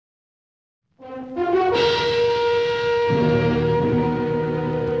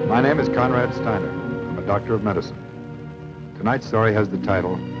My name is Conrad Steiner. I'm a doctor of medicine. Tonight's story has the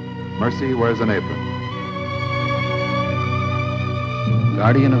title, Mercy Wears an Apron.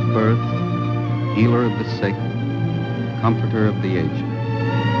 Guardian of birth, healer of the sick, comforter of the aged.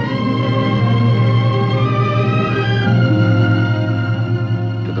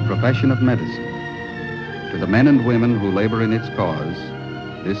 To the profession of medicine, to the men and women who labor in its cause,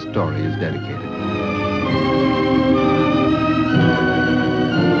 this story is dedicated.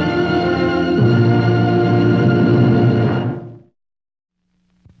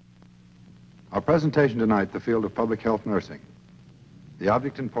 Our presentation tonight, the field of public health nursing. The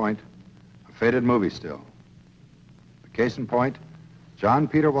object in point, a faded movie still. The case in point, John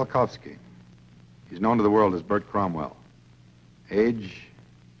Peter Walkowski. He's known to the world as Bert Cromwell. Age,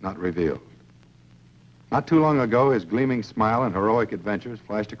 not revealed. Not too long ago, his gleaming smile and heroic adventures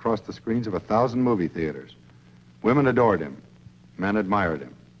flashed across the screens of 1,000 movie theaters. Women adored him. Men admired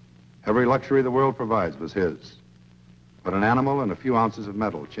him. Every luxury the world provides was his. But an animal and a few ounces of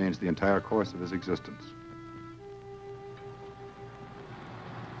metal changed the entire course of his existence.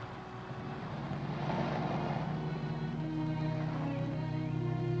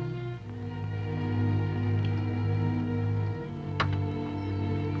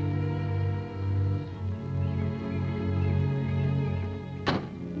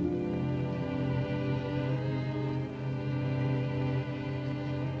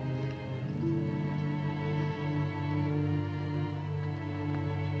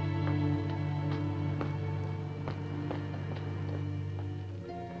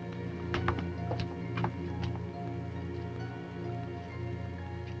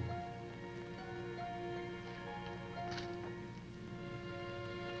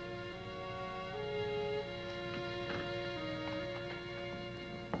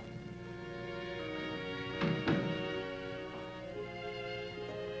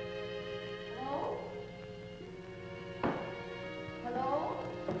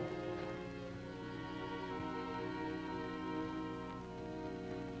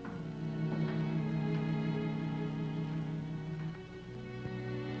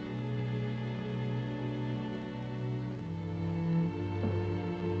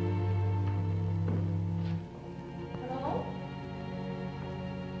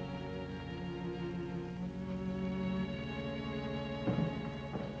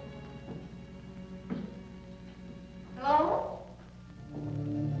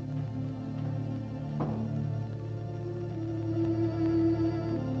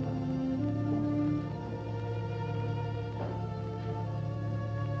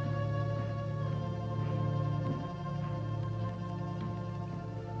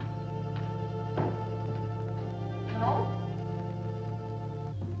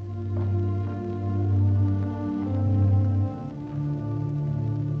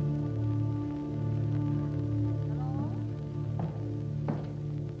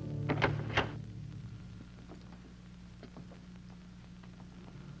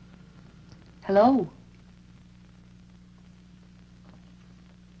 Hello.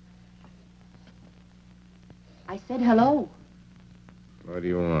 I said hello. What do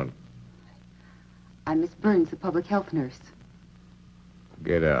you want? I'm Miss Burns, the public health nurse.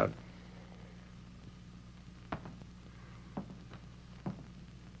 Get out.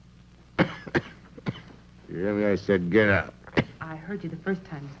 You hear me? I said get out. I heard you the first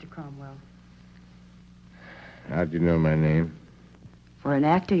time, Mr. Cromwell. How'd you know my name? For an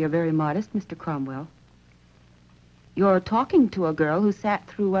actor, you're very modest, Mr. Cromwell. You're talking to a girl who sat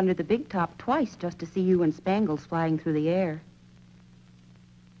through under the big top twice just to see you in spangles flying through the air.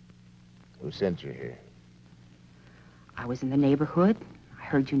 Who sent you here? I was in the neighborhood. I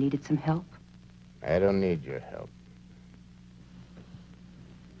heard you needed some help. I don't need your help.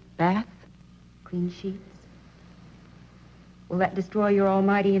 Bath? Clean sheets? Will that destroy your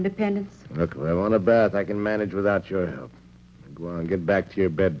almighty independence? Look, if I want a bath, I can manage without your help. Go on, get back to your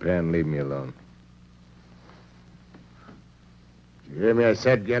bedpan. Leave me alone. Did you hear me? I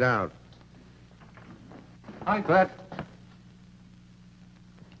said get out. Hi, Bert.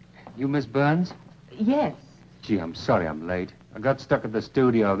 You Miss Burns? Yes. Gee, I'm sorry I'm late. I got stuck at the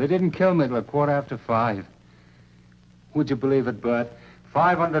studio. They didn't kill me till 5:15. Would you believe it, Bert?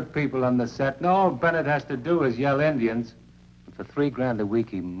 500 people on the set, and all Bennett has to do is yell Indians. And for $3 a week,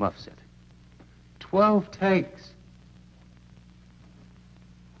 he muffs it. 12 takes.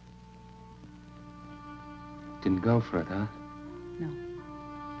 Didn't go for it, huh? No.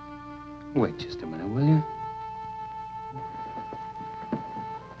 Wait just a minute, will you?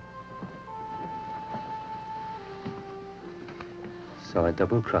 So I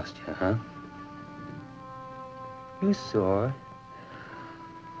double-crossed you, huh? You sore?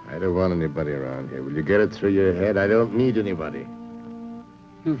 I don't want anybody around here. Will you get it through your head? I don't need anybody.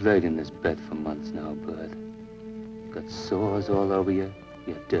 You've laid in this bed for months now, Bert. You've got sores all over you.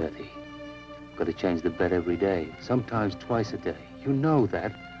 You're dirty. You've got to change the bed every day, sometimes twice a day. You know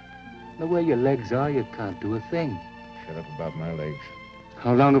that. The way your legs are, you can't do a thing. Shut up about my legs.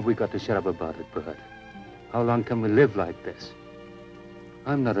 How long have we got to shut up about it, Bert? How long can we live like this?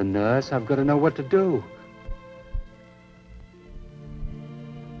 I'm not a nurse. I've got to know what to do.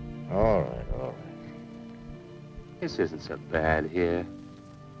 All right, all right. This isn't so bad here.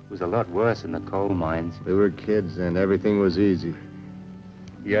 It was a lot worse in the coal mines. We were kids then. Everything was easy.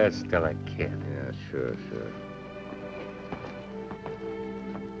 You're still a kid. Yeah, sure.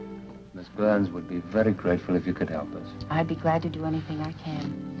 Miss Burns would be very grateful if you could help us. I'd be glad to do anything I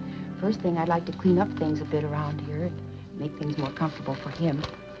can. First thing, I'd like to clean up things a bit around here and make things more comfortable for him.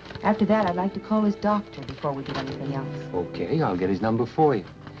 After that, I'd like to call his doctor before we do anything else. Okay, I'll get his number for you.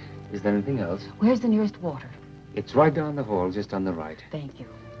 Is there anything else? Where's the nearest water? It's right down the hall, just on the right. Thank you.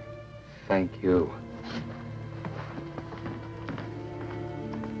 Thank you.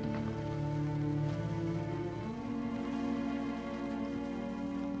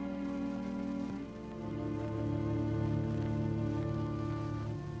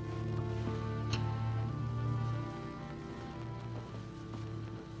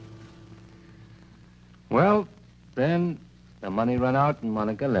 Well, then the money ran out and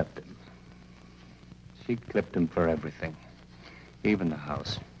Monica left him. She clipped him for everything, even the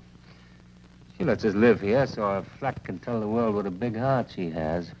house. She lets us live here so our flat can tell the world what a big heart she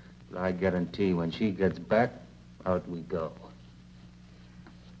has. But I guarantee when she gets back, out we go.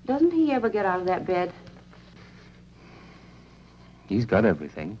 Doesn't he ever get out of that bed? He's got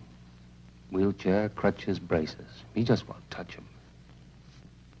everything. Wheelchair, crutches, braces. He just won't touch them.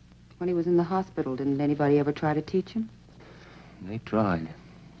 When he was in the hospital, didn't anybody ever try to teach him? They tried.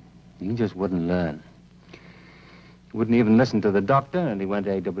 He just wouldn't learn. He wouldn't even listen to the doctor, and he went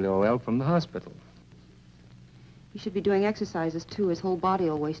AWOL from the hospital. He should be doing exercises, too. His whole body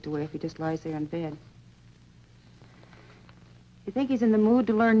will waste away if he just lies there in bed. You think he's in the mood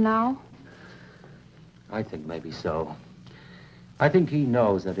to learn now? I think maybe so. I think he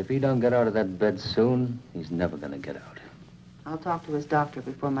knows that if he don't get out of that bed soon, he's never going to get out. I'll talk to his doctor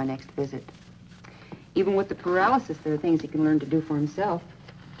before my next visit. Even with the paralysis, there are things he can learn to do for himself.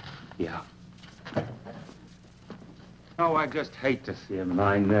 Yeah. Oh, I just hate to see him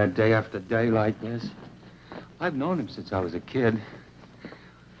lying there day after day like this. I've known him since I was a kid.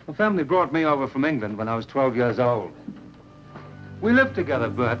 The family brought me over from England when I was 12 years old. We lived together,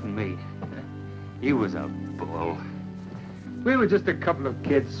 Bert and me. He was a bull. We were just a couple of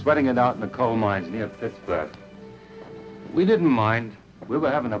kids sweating it out in the coal mines near Pittsburgh. We didn't mind. We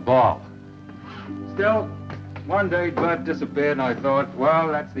were having a ball. Still, one day Bert disappeared and I thought, well,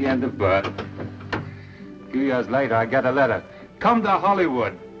 that's the end of Bert. A few years later, I get a letter. Come to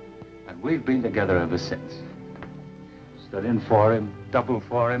Hollywood. And we've been together ever since. Stood in for him, doubled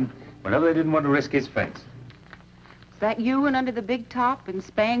for him, whenever they didn't want to risk his face. Is that you and under the big top and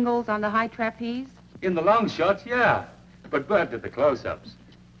spangles on the high trapeze? In the long shots, yeah. But Bert did the close-ups.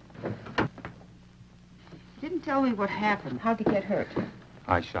 You didn't tell me what happened. How'd you get hurt?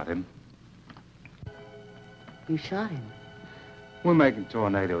 I shot him. You shot him? We're making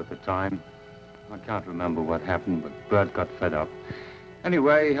Tornado at the time. I can't remember what happened, but Bert got fed up.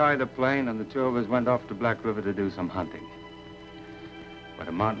 Anyway, he hired a plane, and the two of us went off to Black River to do some hunting. When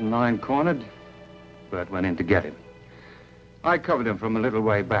a mountain lion cornered, Bert went in to get him. I covered him from a little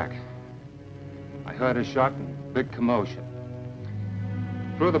way back. I heard a shot and big commotion.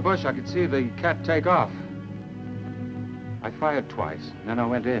 Through the bush, I could see the cat take off. I fired twice, and then I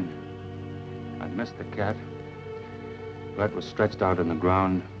went in. I missed the cat. Bert was stretched out on the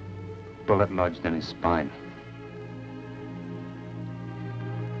ground, bullet lodged in his spine.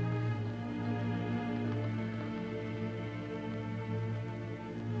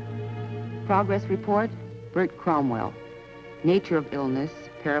 Progress report, Bert Cromwell. Nature of illness,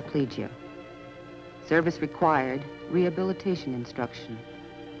 paraplegia. Service required, rehabilitation instruction.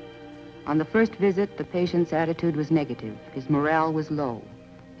 On the first visit, the patient's attitude was negative. His morale was low.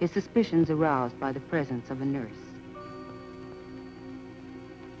 His suspicions aroused by the presence of a nurse.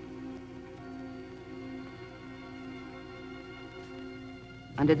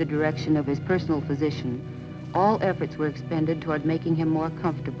 Under the direction of his personal physician, all efforts were expended toward making him more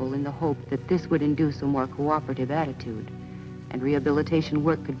comfortable in the hope that this would induce a more cooperative attitude, and rehabilitation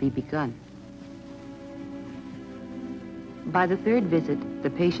work could be begun. By the third visit, the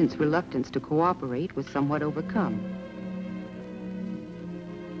patient's reluctance to cooperate was somewhat overcome.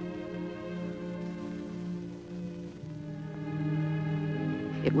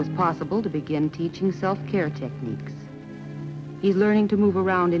 it was possible to begin teaching self-care techniques. He's learning to move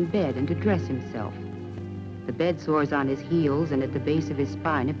around in bed and to dress himself. The bed sores on his heels and at the base of his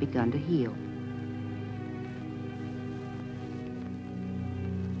spine have begun to heal.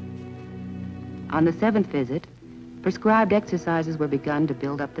 On the 7th visit, prescribed exercises were begun to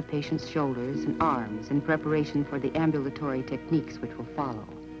build up the patient's shoulders and arms in preparation for the ambulatory techniques which will follow.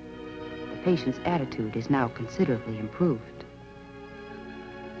 The patient's attitude is now considerably improved.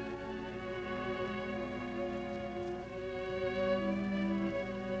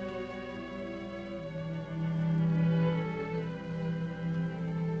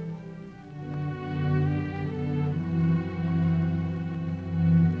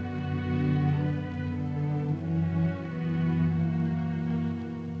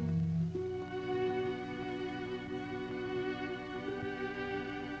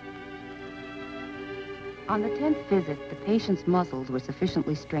 On the 10th visit, the patient's muscles were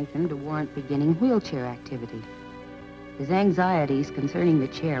sufficiently strengthened to warrant beginning wheelchair activity. His anxieties concerning the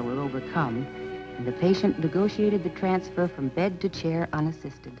chair were overcome, and the patient negotiated the transfer from bed to chair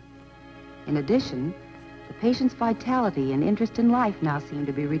unassisted. In addition, the patient's vitality and interest in life now seem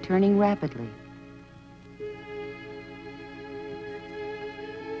to be returning rapidly.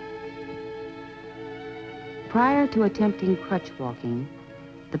 Prior to attempting crutch walking,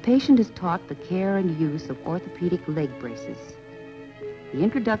 the patient is taught the care and use of orthopedic leg braces. The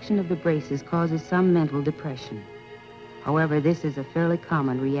introduction of the braces causes some mental depression. However, this is a fairly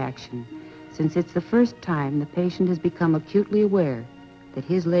common reaction, since it's the first time the patient has become acutely aware that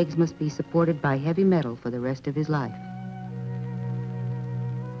his legs must be supported by heavy metal for the rest of his life.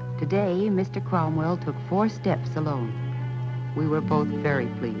 Today, Mr. Cromwell took 4 steps alone. We were both very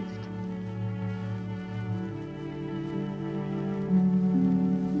pleased.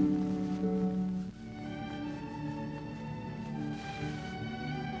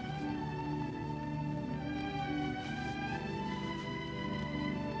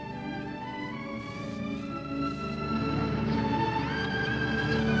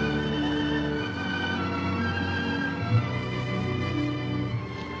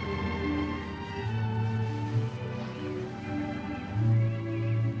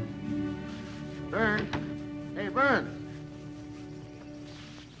 Burns. Hey, Burns.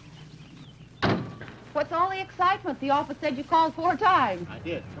 What's all the excitement? The office said you called 4 times. I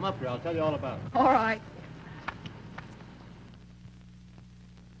did. Come up here. I'll tell you all about it. All right.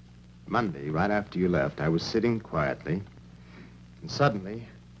 Monday, right after you left, I was sitting quietly, and suddenly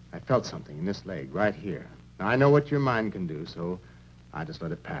I felt something in this leg right here. Now, I know what your mind can do, so I just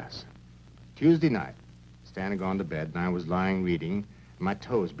let it pass. Tuesday night, Stan had gone to bed, and I was lying reading, and my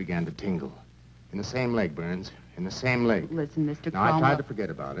toes began to tingle. In the same leg, Burns. In the same leg. Listen, Mr. Now, Cromwell. I tried to forget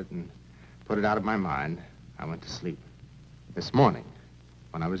about it and put it out of my mind. I went to sleep. This morning,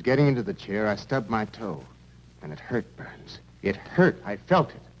 when I was getting into the chair, I stubbed my toe. And it hurt, Burns. It hurt. I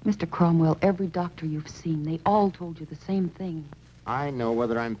felt it. Mr. Cromwell, every doctor you've seen, they all told you the same thing. I know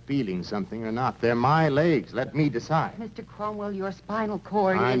whether I'm feeling something or not. They're my legs. Let me decide. Mr. Cromwell, your spinal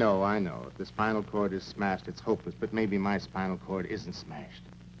cord I is... know. If the spinal cord is smashed, it's hopeless. But maybe my spinal cord isn't smashed.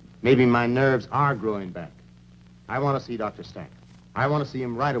 Maybe my nerves are growing back. I want to see Dr. Stack. I want to see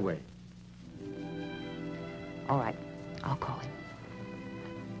him right away. All right. I'll call him.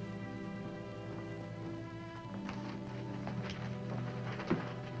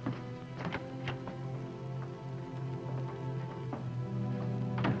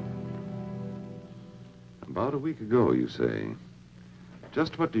 About a week ago, you say.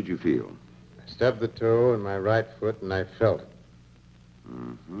 Just what did you feel? I stubbed the toe in my right foot, and I felt it.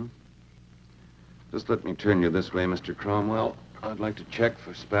 Mm-hmm. Just let me turn you this way, Mr. Cromwell. I'd like to check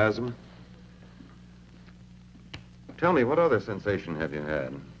for spasm. Tell me, what other sensation have you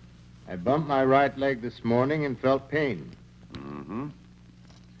had? I bumped my right leg this morning and felt pain. Mm-hmm.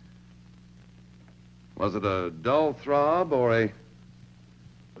 Was it a dull throb or a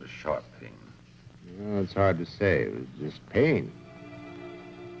sharp pain? Well, it's hard to say. It was just pain.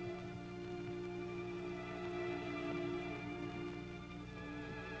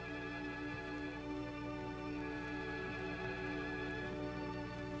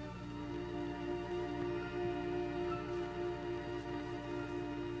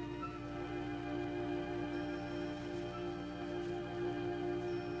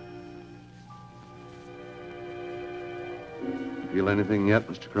 Feel anything yet,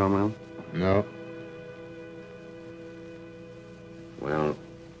 Mr. Cromwell? No. Well,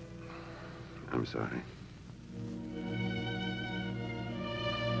 I'm sorry.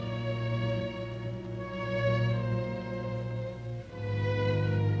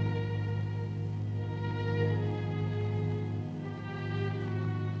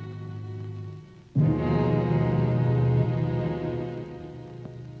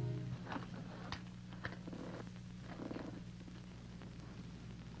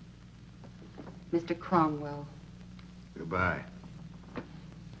 Mr. Cromwell. Goodbye.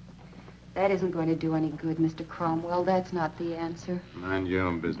 That isn't going to do any good, Mr. Cromwell. That's not the answer. Mind your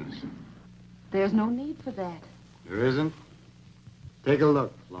own business. There's no need for that. There isn't? Take a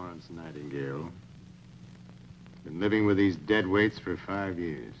look, Florence Nightingale. Been living with these dead weights for 5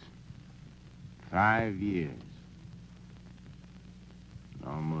 years. 5 years.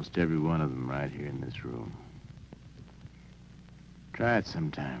 Almost every one of them right here in this room. Try it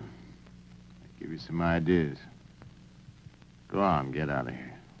sometime. I'll give you some ideas. Go on, get out of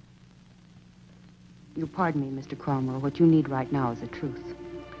here. You'll pardon me, Mr. Cromwell. What you need right now is the truth.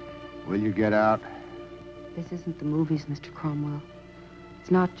 Will you get out? This isn't the movies, Mr. Cromwell.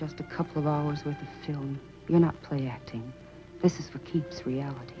 It's not just a couple of hours worth of film. You're not play acting. This is for keeps,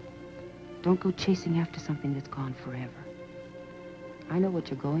 reality. Don't go chasing after something that's gone forever. I know what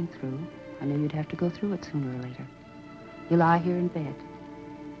you're going through. I knew you'd have to go through it sooner or later. You lie here in bed.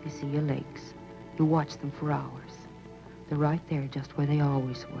 You see your legs. You watch them for hours. They're right there just where they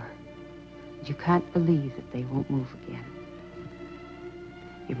always were. But you can't believe that they won't move again.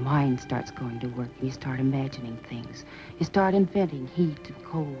 Your mind starts going to work, and you start imagining things. You start inventing heat and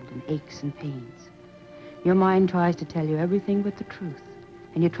cold and aches and pains. Your mind tries to tell you everything but the truth.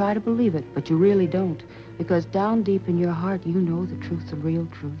 And you try to believe it, but you really don't. Because down deep in your heart, you know the truth, the real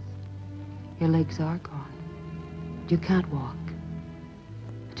truth. Your legs are gone. You can't walk.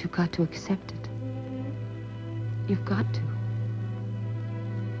 But you've got to accept it. You've got to.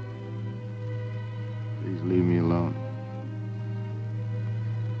 Please leave me alone.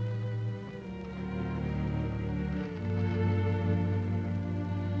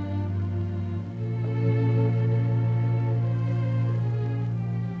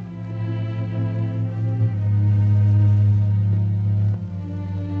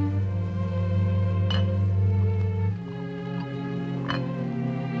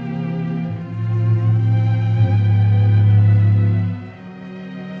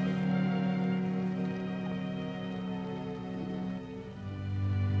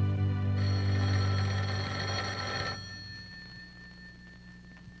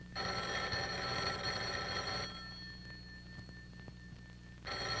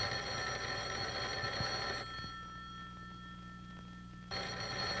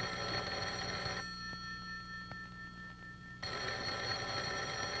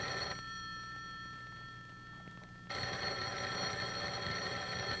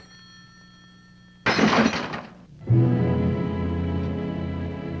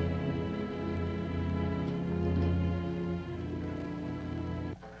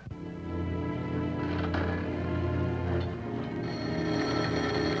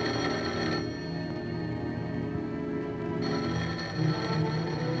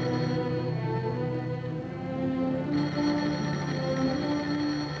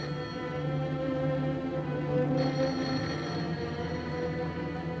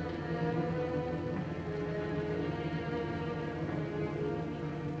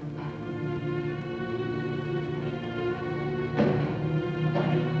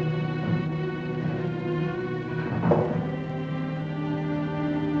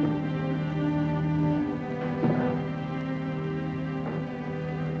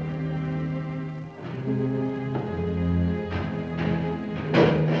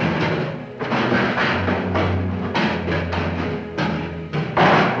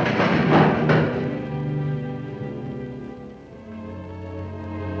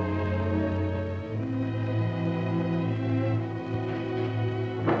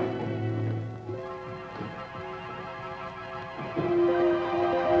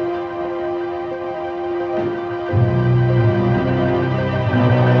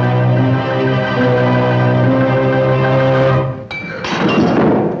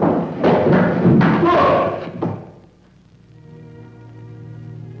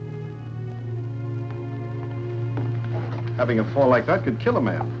 Having a fall like that could kill a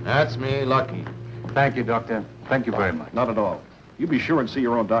man. That's me, lucky. Thank you, Doctor. Thank you very much. Not at all. You be sure and see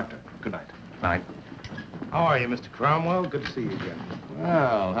your own doctor. Good night. Night. How are you, Mr. Cromwell? Good to see you again.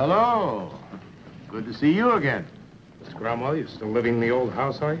 Well, hello. Good to see you again. Mr. Cromwell, you still living in the old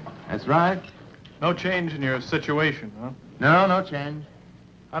house, are you? That's right. No change in your situation, huh? No, no change.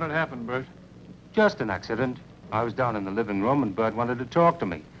 How did it happen, Bert? Just an accident. I was down in the living room and Bert wanted to talk to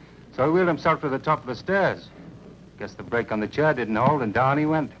me. So he wheeled himself to the top of the stairs. Guess the brake on the chair didn't hold and down he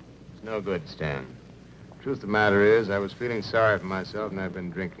went. It's no good, Stan. Truth of the matter is, I was feeling sorry for myself and I've been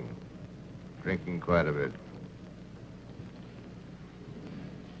drinking. Drinking quite a bit.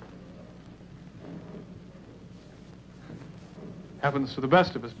 Happens to the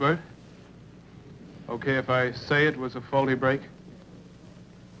best of us, Bert. Okay if I say it was a faulty brake?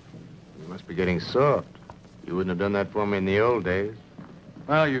 You must be getting soft. You wouldn't have done that for me in the old days.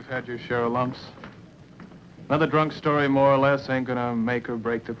 Well, you've had your share of lumps. Another drunk story, more or less, ain't gonna make or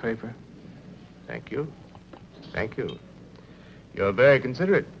break the paper. Thank you. Thank you. You're very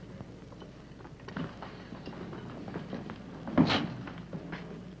considerate.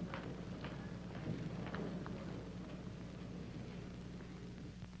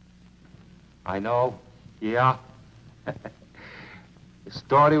 I know. Yeah. The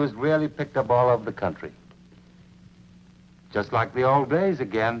story was really picked up all over the country. Just like the old days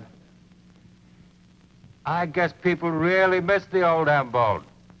again. I guess people really miss the old Ambone.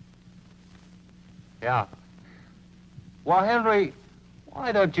 Yeah. Well, Henry,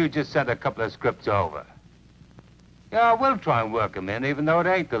 why don't you just send a couple of scripts over? Yeah, we'll try and work them in, even though it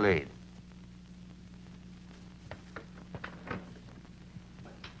ain't the lead.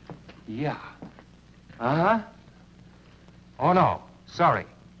 Yeah. Uh-huh. Oh, no. Sorry.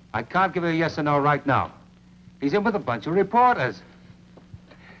 I can't give you a yes or no right now. He's in with a bunch of reporters.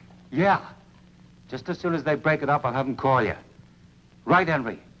 Yeah. Just as soon as they break it up, I'll have him call you. Right,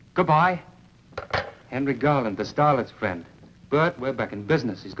 Henry. Goodbye. Henry Garland, the starlet's friend. Bert, we're back in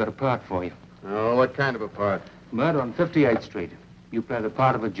business. He's got a part for you. Oh, what kind of a part? Murder on 58th Street. You play the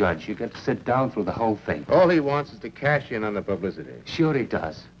part of a judge. You get to sit down through the whole thing. All he wants is to cash in on the publicity. Sure he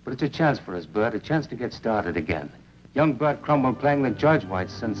does. But it's a chance for us, Bert. A chance to get started again. Young Bert Cromwell playing the judge, why,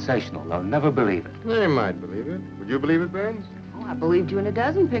 it's sensational. They'll never believe it. They might believe it. Would you believe it, Burns? Oh, I believed you in a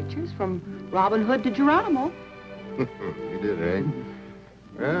dozen pictures, from Robin Hood to Geronimo. You did, eh?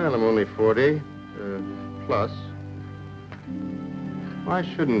 Well, I'm only 40, plus. Why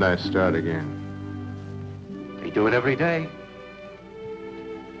shouldn't I start again? They do it every day.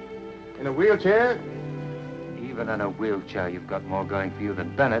 In a wheelchair? Even in a wheelchair, you've got more going for you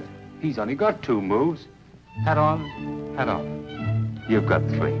than Bennett. He's only got 2 moves. Hat on, hat off. You've got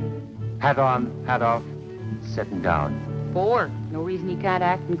 3. Hat on, hat off, sitting down. 4. No reason he can't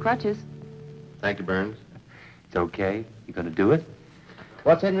act in crutches. Thank you, Burns. It's okay. You gonna do it?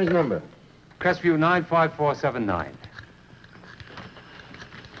 What's Henry's number? Crestview 95479.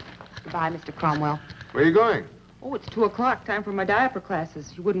 Goodbye, Mr. Cromwell. Where are you going? Oh, it's 2 o'clock. Time for my diaper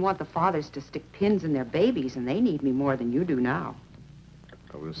classes. You wouldn't want the fathers to stick pins in their babies, and they need me more than you do now.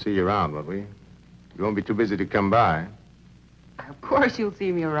 Well, we'll see you around, won't we? You won't be too busy to come by. Of course you'll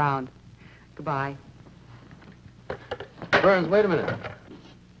see me around. Goodbye. Burns, wait a minute.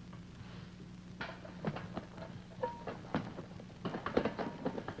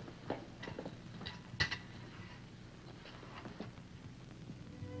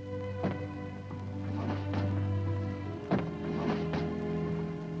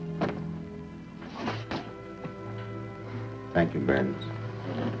 Thank you, Burns.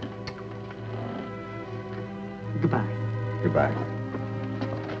 Goodbye. Goodbye.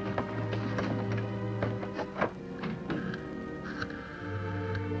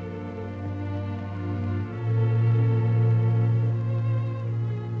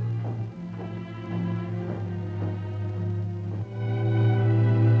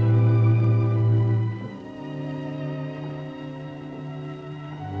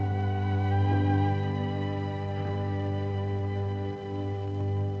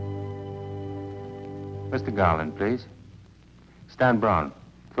 Mr. Garland, please. Stan Brown,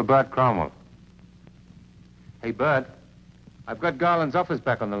 for Bert Cromwell. Hey, Bert, I've got Garland's office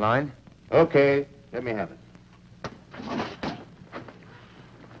back on the line. Okay, let me have it.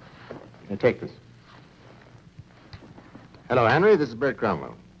 Here, take this. Hello, Henry. This is Bert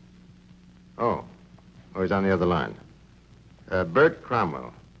Cromwell. Oh, he's on the other line. Bert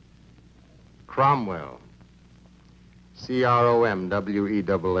Cromwell. Cromwell.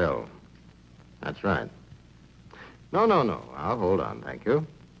 Cromwell. That's right. No. I'll hold on, thank you.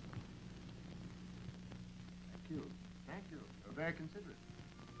 Thank you. You're very considerate.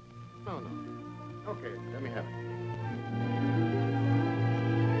 No. Okay, let me have it.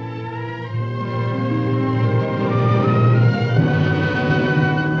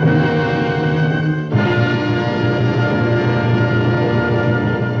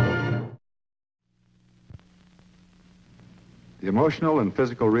 The emotional and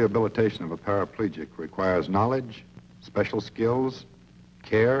physical rehabilitation of a paraplegic requires knowledge, special skills,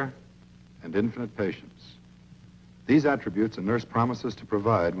 care, and infinite patience. These attributes a nurse promises to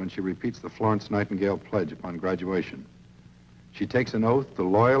provide when she repeats the Florence Nightingale pledge upon graduation. She takes an oath to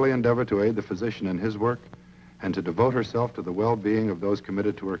loyally endeavor to aid the physician in his work and to devote herself to the well-being of those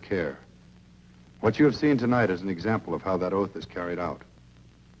committed to her care. What you have seen tonight is an example of how that oath is carried out.